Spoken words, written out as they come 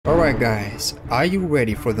Alright guys, are you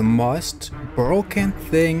ready for the most broken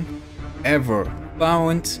thing ever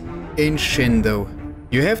found in Shindo?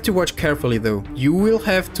 You have to watch carefully though. You will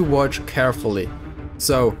have to watch carefully.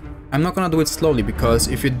 So, I'm not gonna do it slowly because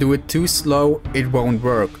if you do it too slow, it won't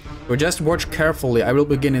work. So just watch carefully. I will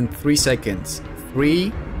begin in 3 seconds.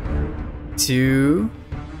 3, 2,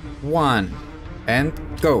 1, and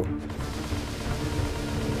go.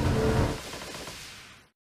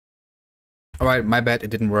 Alright, my bad,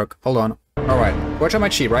 it didn't work. Hold on. Alright, watch out my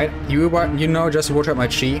chi, right? You know, just watch out my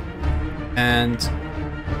chi. And...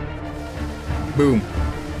 boom.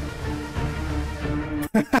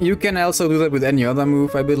 You can also do that with any other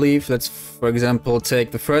move, I believe. Let's, for example,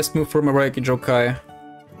 take the first move from a Reiki Jokai.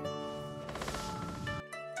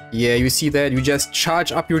 Yeah, you see that? You just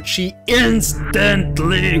charge up your chi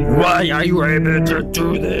instantly! Why are you able to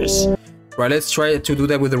do this? Right, let's try to do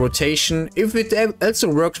that with the rotation. If it also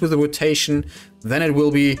works with the rotation, then it will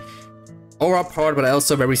be overpowered, but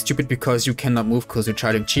also very stupid because you cannot move because you're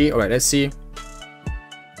charging chi. Alright, let's see.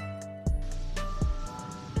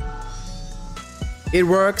 It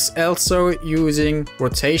works also using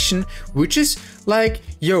rotation, which is like,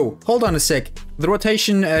 yo, hold on a sec. The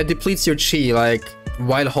rotation depletes your chi, like,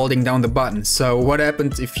 while holding down the button. So what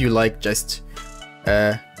happens if you, like, just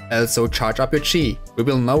also charge up your chi? We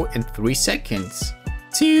will know in 3 seconds.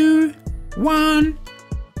 2, 1.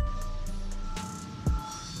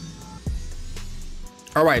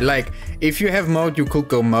 Alright, like, if you have mode, you could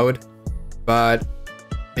go mode, but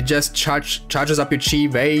it just charges up your chi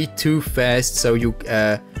way too fast, so you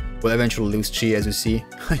will eventually lose chi, as you see.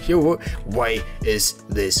 Yo, why is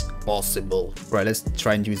this possible? Right, let's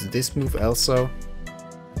try and use this move also.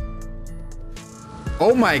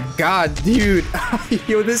 Oh my god, dude!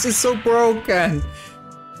 Yo, this is so broken!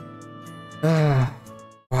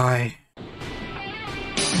 Why?